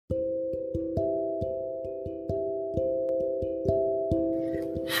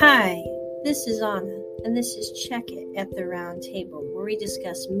Hi, this is Anna, and this is Check It at the Round Table, where we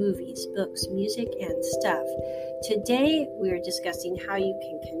discuss movies, books, music, and stuff. Today, we are discussing how you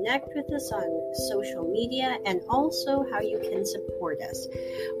can connect with us on social media and also how you can support us.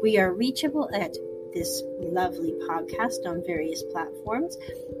 We are reachable at this lovely podcast on various platforms.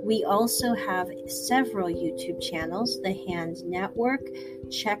 We also have several YouTube channels, The Hand Network,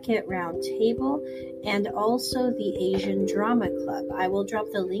 Check It Round Table, and also the Asian Drama Club. I will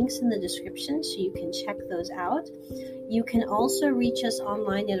drop the links in the description so you can check those out. You can also reach us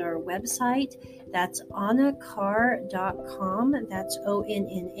online at our website. That's onnacarr.com. That's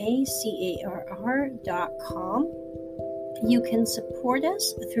ONNACARR.com. You can support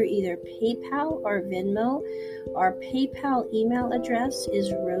us through either PayPal or Venmo. Our PayPal email address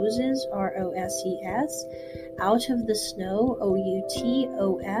is roses, ROSES, out of the snow,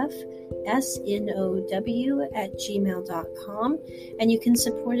 OUTOFSNOW @gmail.com. And you can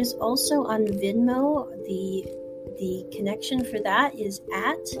support us also on Venmo. The connection for that is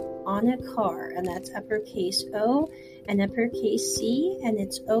at Anna Carr, and that's uppercase O and uppercase C, and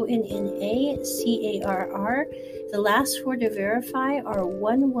it's ONNACARR. The last four to verify are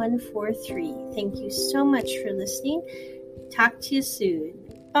 1143. Thank you so much for listening. Talk to you soon.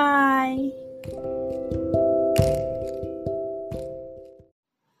 Bye.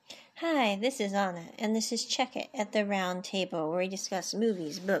 Hi, this is Anna, and this is Check It at the Round Table, where we discuss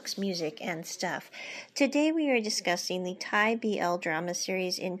movies, books, music, and stuff. Today we are discussing the Thai BL drama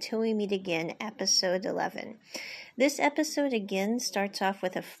series Until We Meet Again, episode 11. This episode again starts off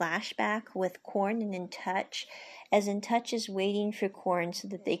with a flashback with Korn and In Touch, as In Touch is waiting for Korn so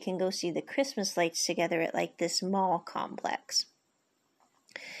that they can go see the Christmas lights together at like this mall complex.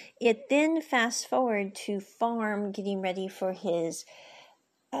 It then fast forward to Farm getting ready for his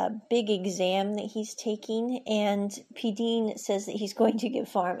big exam that he's taking, and Pideen says that he's going to give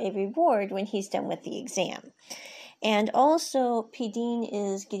Farm a reward when he's done with the exam. And also, Pideen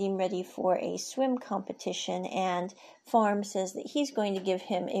is getting ready for a swim competition, and Farm says that he's going to give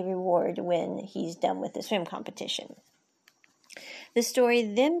him a reward when he's done with the swim competition. The story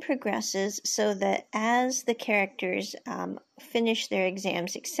then progresses so that as the characters finish their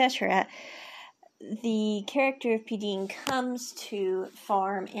exams, etc., the character of Pideen comes to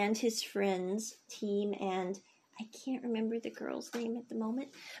Farm and his friends, Team, and I can't remember the girl's name at the moment,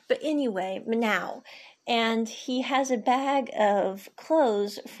 but anyway, Manao. And he has a bag of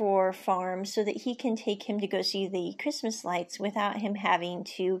clothes for Farm so that he can take him to go see the Christmas lights without him having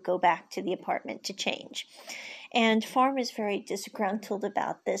to go back to the apartment to change. And Farm is very disgruntled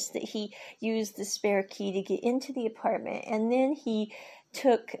about this, that he used the spare key to get into the apartment, and then he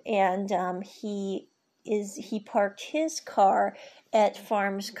took and he parked his car at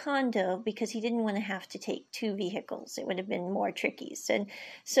Farm's condo because he didn't want to have to take two vehicles. It would have been more tricky. And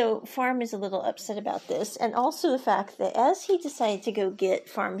so Farm is a little upset about this. And also the fact that as he decided to go get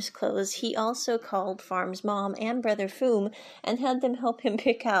Farm's clothes, he also called Farm's mom and brother Foom and had them help him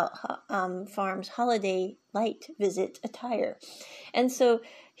pick out Farm's holiday light visit attire. And so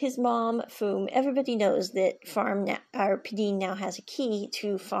his mom, Foom, everybody knows that Pideen now has a key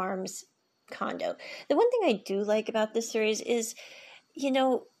to Farm's condo. The one thing I do like about this series is, I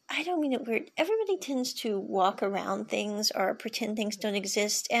don't mean it weird, everybody tends to walk around things or pretend things don't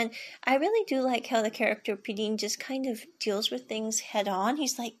exist, and I really do like how the character Pideen just kind of deals with things head on.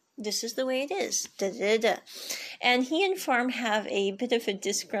 He's like, this is the way it is, da-da-da. And he and Farm have a bit of a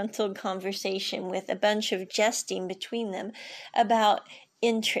disgruntled conversation with a bunch of jesting between them about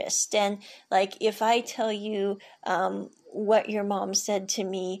interest. And like, if I tell you what your mom said to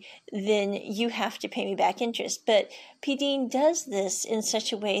me, then you have to pay me back interest. But Pideen does this in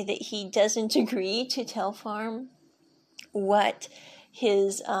such a way that he doesn't agree to tell Farm what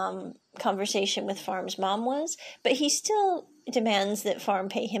his conversation with Farm's mom was, but he still demands that Farm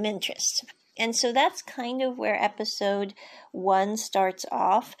pay him interest. And so that's kind of where episode 1 starts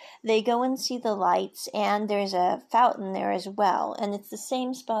off. They go and see the lights, and there's a fountain there as well. And it's the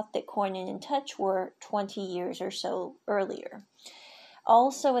same spot that Korn and In Touch were 20 years or so earlier.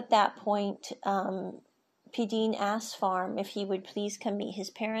 Also at that point, Pideen asks Farm if he would please come meet his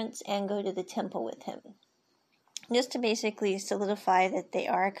parents and go to the temple with him, just to basically solidify that they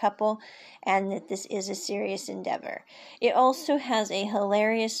are a couple and that this is a serious endeavor. It also has a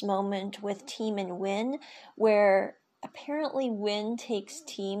hilarious moment with Team and Win, where apparently Win takes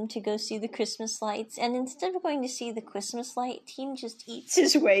Team to go see the Christmas lights, and instead of going to see the Christmas light, Team just eats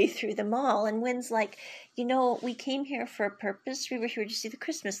his way through the mall, and Win's like, we came here for a purpose. We were here to see the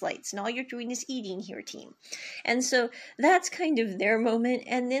Christmas lights, and all you're doing is eating here, Team. And so that's kind of their moment,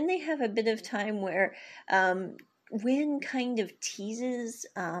 and then they have a bit of time where Wynn kind of teases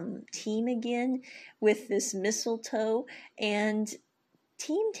Team again with this mistletoe, and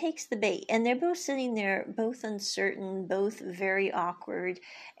Team takes the bait, and they're both sitting there, both uncertain, both very awkward.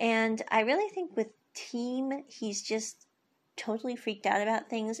 And I really think with Team, he's just totally freaked out about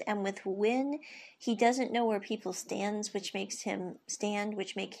things, and with Wynn, he doesn't know where people stands, which make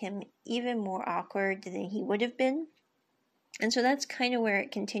him even more awkward than he would have been. And so that's kind of where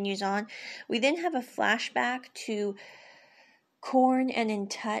it continues on. We then have a flashback to Korn and In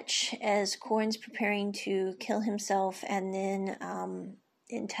Touch as Korn's preparing to kill himself, and then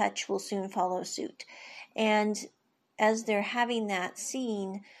In Touch will soon follow suit. And as they're having that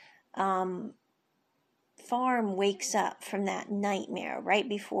scene, Farm wakes up from that nightmare right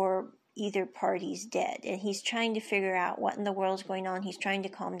before either party's dead, and he's trying to figure out what in the world's going on. He's trying to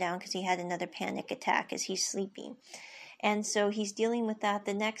calm down because he had another panic attack as he's sleeping. And so he's dealing with that.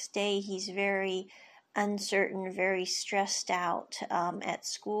 The next day, he's very uncertain, very stressed out at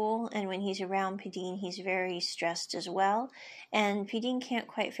school. And when he's around Padeen, he's very stressed as well. And Padeen can't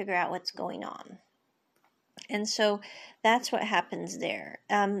quite figure out what's going on. And so that's what happens there.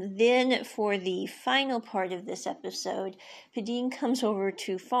 Then for the final part of this episode, Padeen comes over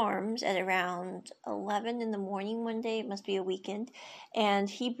to Farms at around 11 in the morning one day. It must be a weekend. And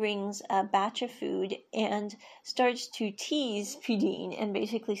he brings a batch of food and starts to tease Padeen and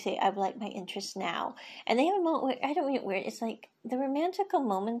basically say, "I would like my interest now." And they have a moment where, I don't mean it weird, it's like the romantical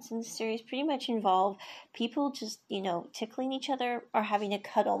moments in the series pretty much involve people just, tickling each other or having a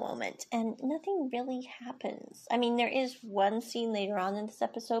cuddle moment. And nothing really happens. I mean, there is one scene later on in this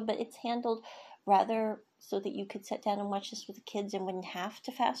episode, but it's handled rather so that you could sit down and watch this with the kids and wouldn't have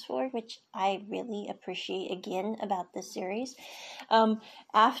to fast forward, which I really appreciate again about this series.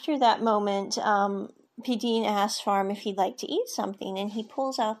 After that moment, Padeen asks Farm if he'd like to eat something, and he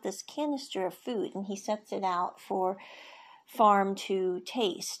pulls out this canister of food and he sets it out for Farm to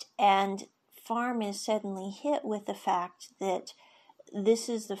taste. And Farm is suddenly hit with the fact that this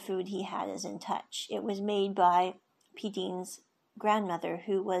is the food he had as In Touch. It was made by Padeen's grandmother,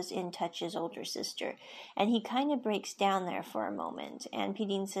 who was In Touch's older sister. And he kind of breaks down there for a moment. And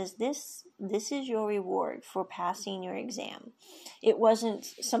Padeen says, this is your reward for passing your exam. It wasn't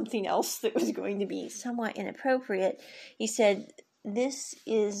something else that was going to be somewhat inappropriate. He said, "This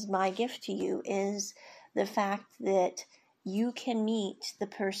is my gift to you, is the fact that you can meet the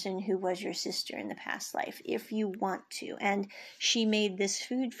person who was your sister in the past life if you want to. And she made this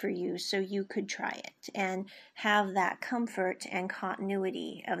food for you so you could try it and have that comfort and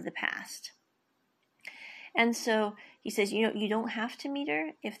continuity of the past." And so he says, you don't have to meet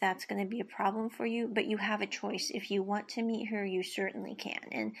her if that's going to be a problem for you, but you have a choice. If you want to meet her, you certainly can.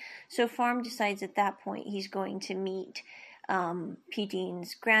 And so Farm decides at that point he's going to meet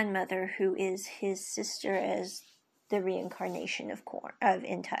Padeen's grandmother, who is his sister as the reincarnation of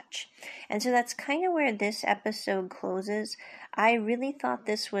In Touch. And so that's kind of where this episode closes. I really thought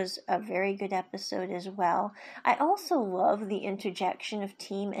this was a very good episode as well. I also love the interjection of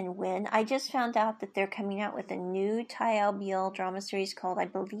Team and Wynn. I just found out that they're coming out with a new Thai LBL drama series called, I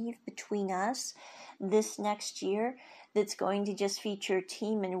believe, Between Us, this next year, that's going to just feature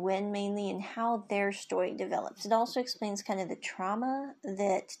Team and Wynn mainly and how their story develops. It also explains kind of the trauma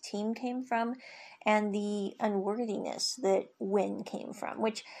that Team came from and the unworthiness that Wynn came from,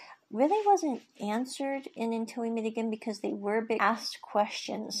 which really wasn't answered in Until We Meet Again because they were asked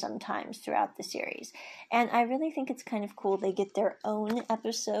questions sometimes throughout the series. And I really think it's kind of cool they get their own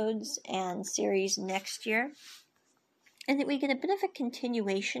episodes and series next year. And that we get a bit of a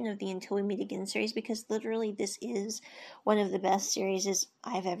continuation of the Until We Meet Again series, because literally this is one of the best series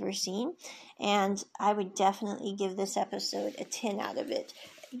I've ever seen. And I would definitely give this episode a 10 out of it.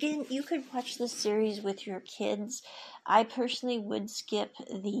 Again, you could watch this series with your kids. I personally would skip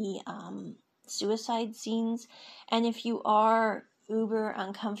the suicide scenes. And if you are uber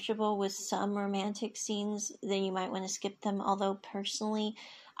uncomfortable with some romantic scenes, then you might want to skip them. Although personally,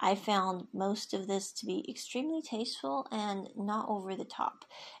 I found most of this to be extremely tasteful and not over the top.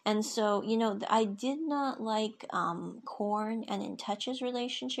 And so, I did not like Korn and In Touch's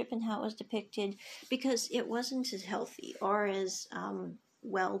relationship and how it was depicted, because it wasn't as healthy or as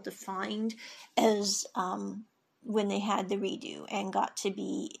well defined as when they had the redo and got to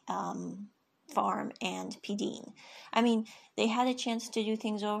be Farm and Padeen. I mean, they had a chance to do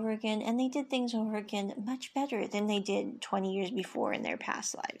things over again, and they did things over again much better than they did 20 years before in their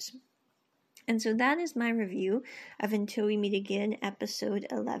past lives. And so that is my review of Until We Meet Again, episode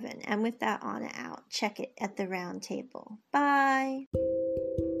 11. And with that, Anna out. Check it at the round table. Bye!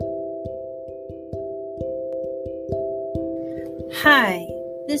 Hi,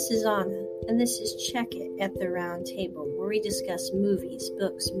 This is Anna, and this is Check It at the Round Table, where we discuss movies,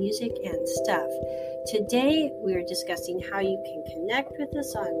 books, music, and stuff. Today, we're discussing how you can connect with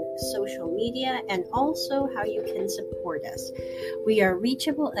us on social media and also how you can support us. We are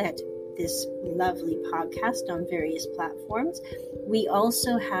reachable at this lovely podcast on various platforms. We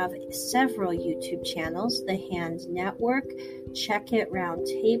also have several YouTube channels, The Hand Network, Check It Round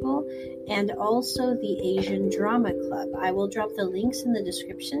Table, and also the Asian Drama Club. I will drop the links in the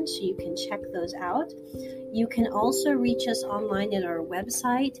description so you can check those out. You can also reach us online at our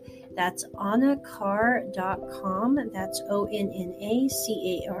website. That's onnacarr.com. That's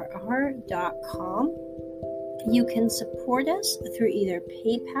ONNACARR.com. You can support us through either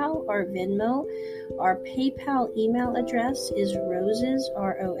PayPal or Venmo. Our PayPal email address is roses,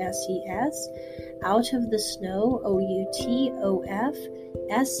 ROSES, out of the snow, OUTOFSNOW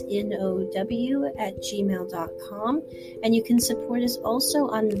 @gmail.com. And you can support us also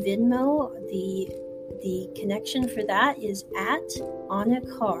on Venmo. The connection for that is at Anna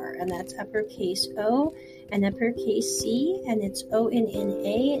Carr, and that's uppercase O and uppercase C, and it's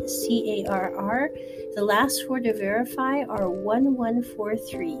ONNACARR. The last four to verify are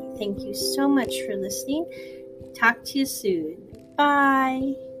 1143. Thank you so much for listening. Talk to you soon.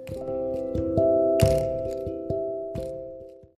 Bye.